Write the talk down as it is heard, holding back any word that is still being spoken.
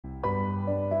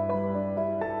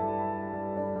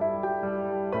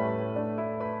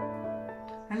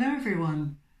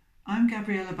everyone, I'm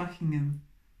Gabriella Buckingham.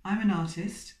 I'm an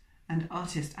artist and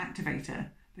artist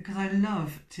activator because I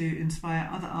love to inspire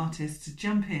other artists to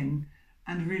jump in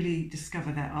and really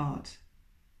discover their art.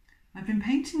 I've been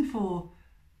painting for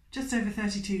just over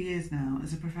 32 years now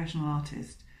as a professional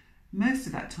artist, most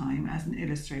of that time as an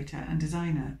illustrator and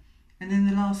designer, and in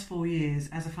the last 4 years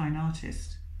as a fine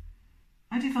artist.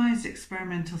 I devised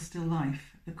Experimental Still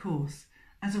Life, the course,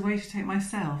 as a way to take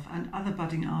myself and other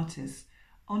budding artists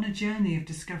on a journey of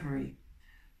discovery,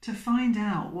 to find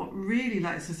out what really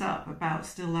lights us up about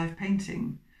still life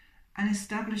painting and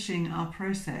establishing our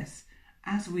process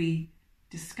as we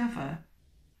discover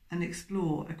and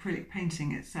explore acrylic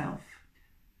painting itself.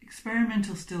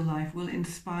 Experimental Still Life will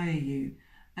inspire you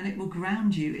and it will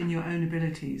ground you in your own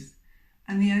abilities.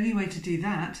 And the only way to do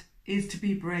that is to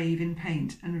be brave in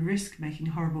paint and risk making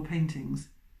horrible paintings.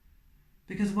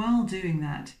 Because while doing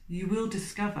that, you will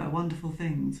discover wonderful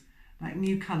things like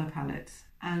new colour palettes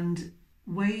and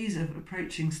ways of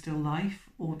approaching still life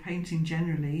or painting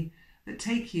generally that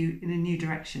take you in a new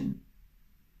direction.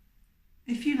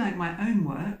 If you like my own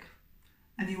work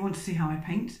and you want to see how I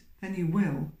paint, then you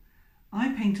will. I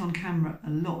paint on camera a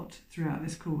lot throughout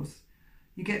this course.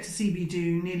 You get to see me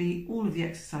do nearly all of the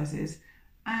exercises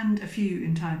and a few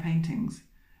entire paintings.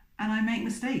 And I make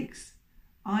mistakes.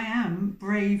 I am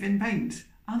brave in paint.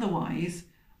 Otherwise,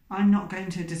 I'm not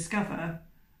going to discover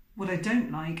what I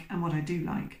don't like and what I do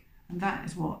like. And that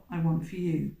is what I want for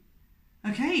you.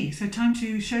 Okay, so time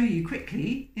to show you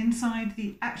quickly inside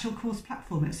the actual course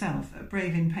platform itself at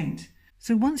Brave in Paint.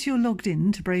 So once you're logged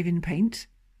in to Brave in Paint,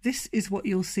 this is what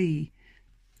you'll see.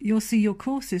 You'll see your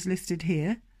courses listed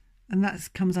here, and that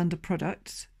comes under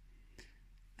products.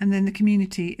 And then the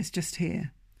community is just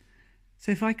here.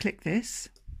 So if I click this,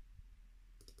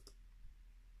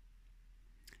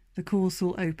 the course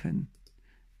will open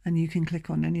and you can click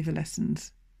on any of the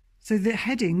lessons. So the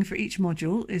heading for each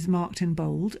module is marked in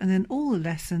bold, and then all the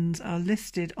lessons are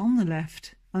listed on the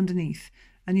left underneath,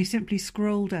 and you simply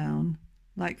scroll down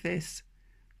like this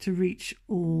to reach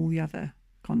all the other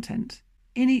content.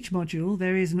 In each module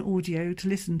there is an audio to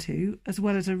listen to, as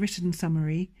well as a written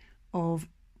summary of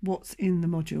what's in the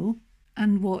module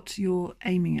and what you're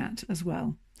aiming at as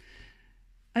well.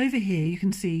 Over here you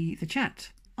can see the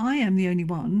chat. I am the only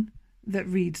one that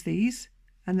reads these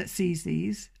and that sees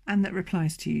these and that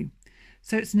replies to you.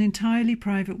 So it's an entirely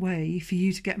private way for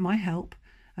you to get my help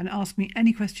and ask me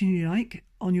any question you like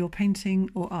on your painting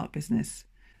or art business.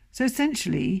 So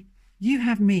essentially, you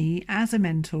have me as a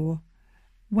mentor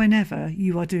whenever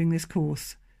you are doing this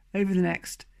course over the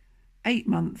next 8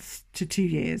 months to 2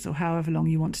 years, or however long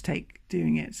you want to take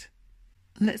doing it.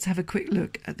 Let's have a quick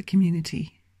look at the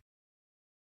community.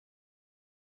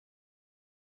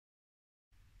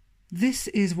 This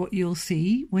is what you'll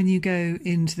see when you go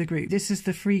into the group. This is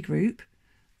the free group,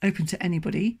 open to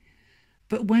anybody.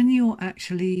 But when you're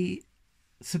actually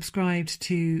subscribed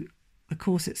to the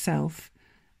course itself,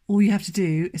 all you have to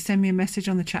do is send me a message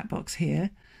on the chat box here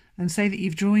and say that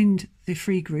you've joined the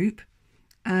free group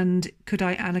and could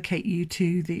I allocate you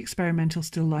to the Experimental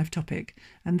Still Life topic.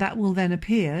 And that will then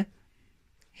appear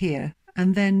here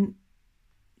and then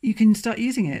you can start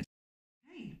using it.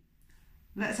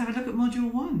 Let's have a look at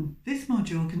Module 1. This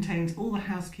module contains all the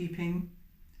housekeeping,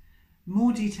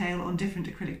 more detail on different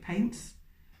acrylic paints,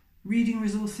 reading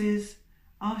resources,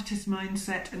 artist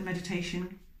mindset and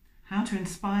meditation, how to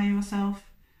inspire yourself,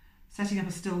 setting up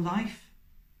a still life,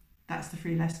 that's the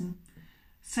free lesson,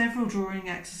 several drawing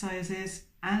exercises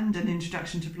and an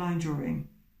introduction to blind drawing.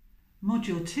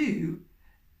 Module 2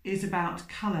 is about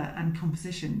colour and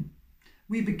composition.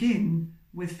 We begin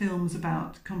with films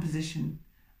about composition,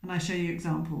 and I show you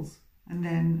examples, and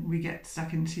then we get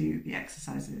stuck into the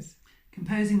exercises.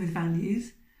 Composing with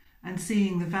values and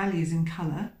seeing the values in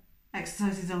colour,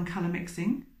 exercises on colour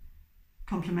mixing,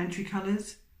 complementary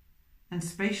colours, and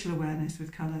spatial awareness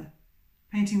with colour.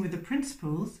 Painting with the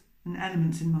principles and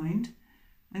elements in mind,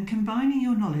 and combining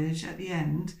your knowledge at the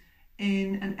end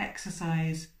in an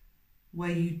exercise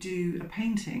where you do a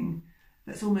painting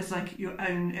that's almost like your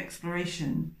own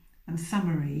exploration and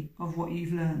summary of what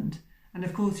you've learned. And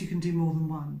of course you can do more than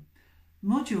one.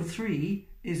 Module 3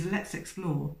 is Let's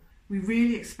Explore. We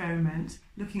really experiment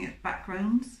looking at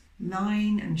backgrounds,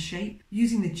 line and shape,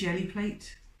 using the jelly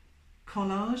plate,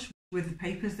 collage with the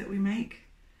papers that we make,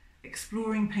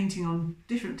 exploring painting on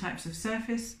different types of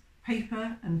surface,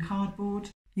 paper and cardboard.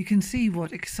 You can see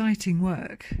what exciting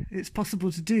work it's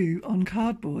possible to do on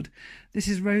cardboard. This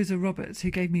is Rosa Roberts who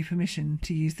gave me permission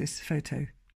to use this photo.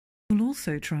 We'll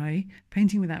also try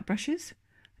painting without brushes,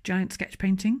 giant sketch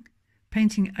painting,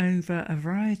 painting over a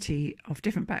variety of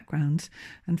different backgrounds,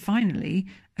 and finally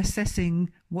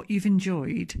assessing what you've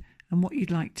enjoyed and what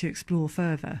you'd like to explore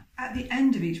further. At the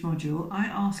end of each module, I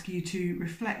ask you to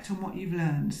reflect on what you've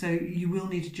learned. So you will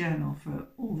need a journal for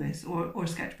all this, or a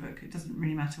sketchbook. It doesn't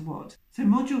really matter what. So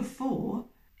module 4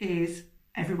 is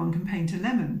Everyone Can Paint a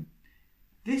Lemon.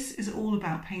 This is all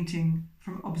about painting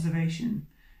from observation.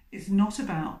 It's not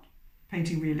about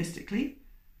painting realistically,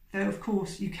 though of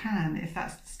course you can if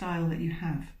that's the style that you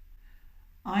have.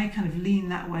 I kind of lean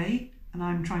that way, and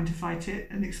I'm trying to fight it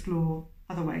and explore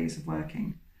other ways of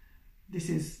working. This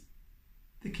is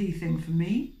the key thing for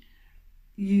me.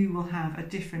 You will have a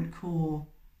different core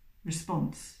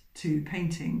response to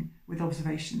painting with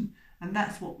observation, and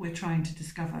that's what we're trying to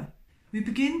discover. We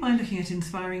begin by looking at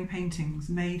inspiring paintings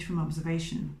made from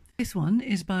observation. This one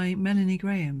is by Melanie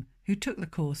Graham, who took the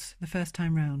course the first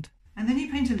time round. And then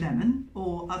you paint a lemon,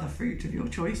 or other fruit of your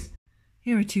choice.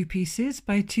 Here are 2 pieces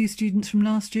by 2 students from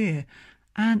last year,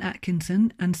 Anne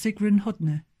Atkinson and Sigrun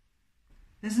Hodner.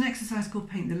 There's an exercise called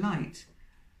Paint the Light,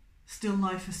 Still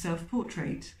Life as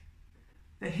Self-Portrait,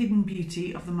 the hidden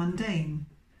beauty of the mundane,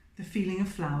 the feeling of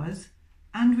flowers,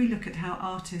 and we look at how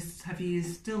artists have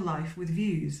used still life with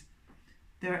views.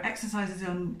 There are exercises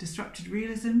on disrupted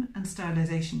realism and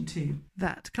stylisation too.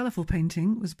 That colourful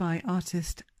painting was by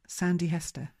artist Sandy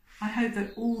Hester. I hope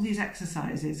that all these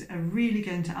exercises are really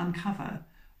going to uncover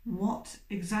what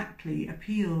exactly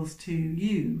appeals to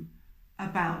you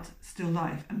about still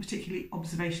life, and particularly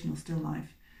observational still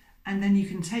life. And then you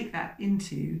can take that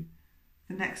into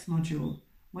the next module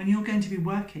when you're going to be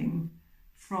working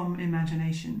from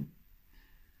imagination.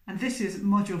 And this is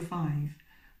module 5,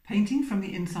 Painting from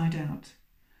the Inside Out.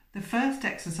 The first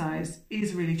exercise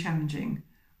is really challenging.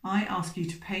 I ask you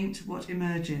to paint what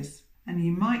emerges, and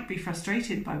you might be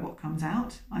frustrated by what comes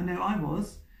out. I know I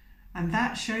was. And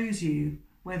that shows you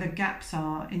where the gaps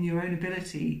are in your own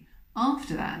ability.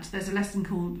 After that, there's a lesson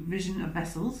called Vision of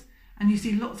Vessels, and you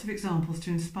see lots of examples to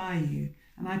inspire you,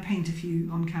 and I paint a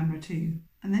few on camera too.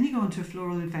 And then you go on to a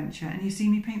floral adventure, and you see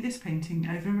me paint this painting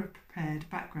over a prepared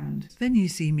background. Then you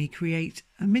see me create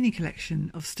a mini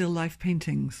collection of still life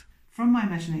paintings. From my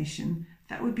imagination,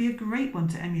 that would be a great one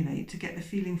to emulate to get the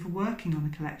feeling for working on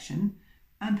a collection,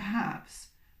 and perhaps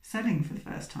selling for the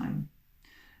first time.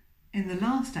 In the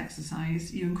last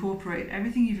exercise, you incorporate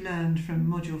everything you've learned from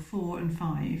module 4 and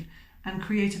 5 and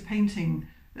create a painting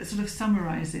that sort of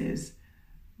summarises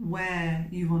where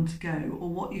you want to go or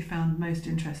what you found most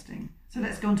interesting. So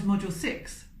let's go on to module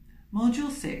 6.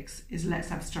 Module 6 is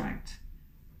Let's Abstract.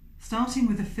 Starting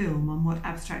with a film on what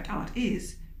abstract art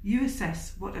is, you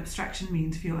assess what abstraction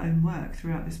means for your own work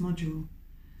throughout this module.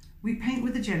 We paint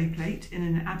with a jelly plate in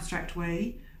an abstract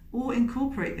way, or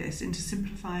incorporate this into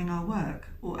simplifying our work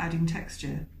or adding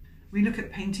texture. We look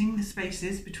at painting the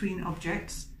spaces between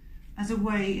objects as a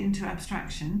way into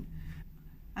abstraction.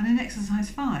 And in exercise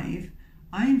 5,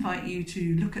 I invite you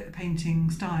to look at the painting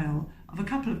style of a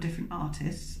couple of different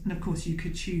artists, and of course you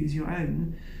could choose your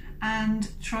own, and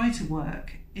try to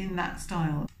work in that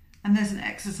style. And there's an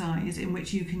exercise in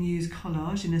which you can use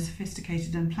collage in a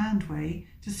sophisticated and planned way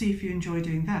to see if you enjoy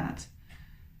doing that.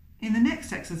 In the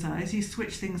next exercise, you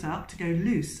switch things up to go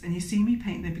loose, and you see me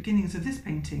paint the beginnings of this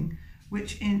painting,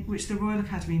 which the Royal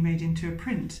Academy made into a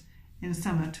print in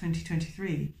summer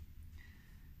 2023.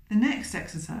 The next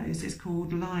exercise is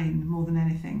called Line More Than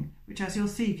Anything, which as you'll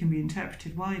see can be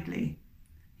interpreted widely.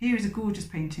 Here is a gorgeous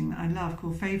painting that I love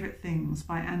called Favourite Things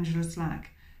by Angela Slack,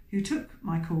 who took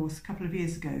my course a couple of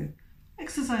years ago.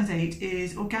 Exercise 8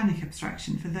 is organic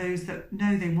abstraction for those that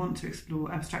know they want to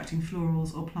explore abstracting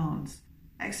florals or plants.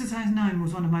 Exercise 9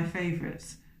 was one of my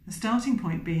favourites, the starting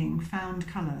point being found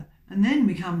colour. And then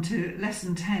we come to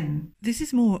lesson 10. This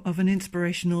is more of an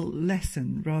inspirational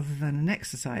lesson rather than an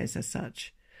exercise as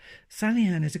such. Sally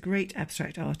Ann is a great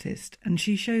abstract artist, and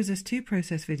she shows us 2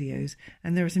 process videos,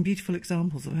 and there are some beautiful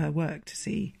examples of her work to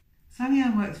see. Sally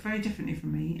Ann works very differently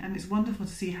from me, and it's wonderful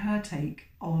to see her take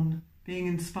on being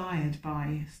inspired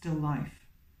by still life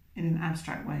in an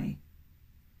abstract way.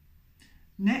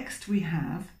 Next we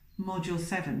have Module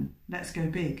 7, Let's Go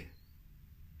Big.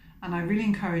 And I really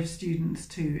encourage students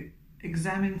to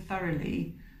examine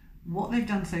thoroughly what they've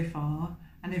done so far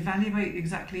and evaluate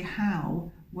exactly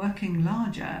how working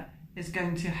larger is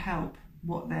going to help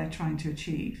what they're trying to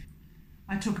achieve.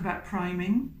 I talk about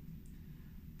priming,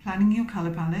 planning your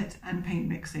colour palette and paint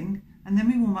mixing, and then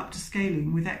we warm up to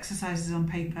scaling with exercises on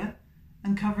paper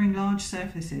and covering large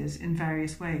surfaces in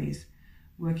various ways,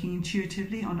 working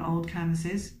intuitively on old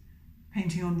canvases,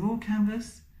 painting on raw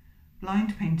canvas,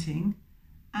 blind painting,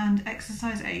 and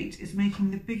exercise 8 is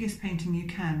making the biggest painting you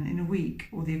can in a week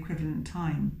or the equivalent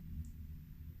time.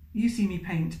 you see me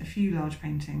paint a few large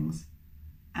paintings,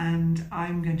 and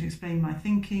I'm going to explain my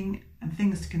thinking and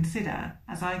things to consider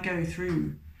as I go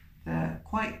through the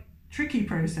quite tricky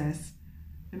process,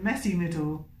 the messy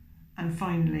middle, and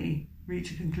finally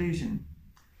reach a conclusion.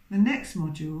 The next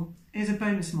module is a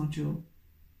bonus module,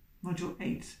 module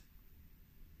 8.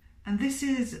 And this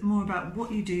is more about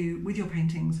what you do with your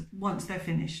paintings once they're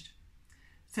finished.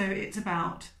 So it's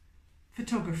about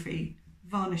photography,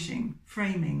 varnishing,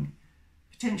 framing,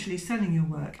 potentially selling your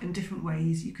work and different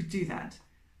ways you could do that,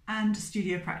 and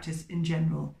studio practice in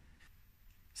general.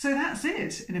 So that's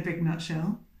it in a big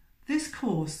nutshell. This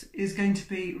course is going to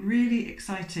be really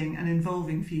exciting and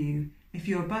involving for you if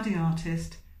you're a budding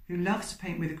artist who loves to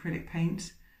paint with acrylic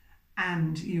paint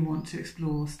and you want to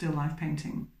explore still life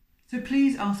painting. So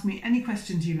please ask me any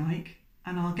questions you like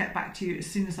and I'll get back to you as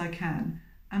soon as I can,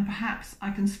 and perhaps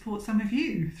I can support some of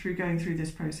you through going through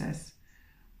this process.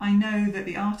 I know that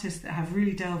the artists that have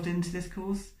really delved into this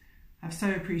course have so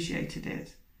appreciated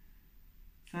it.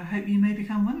 So I hope you may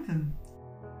become one of them.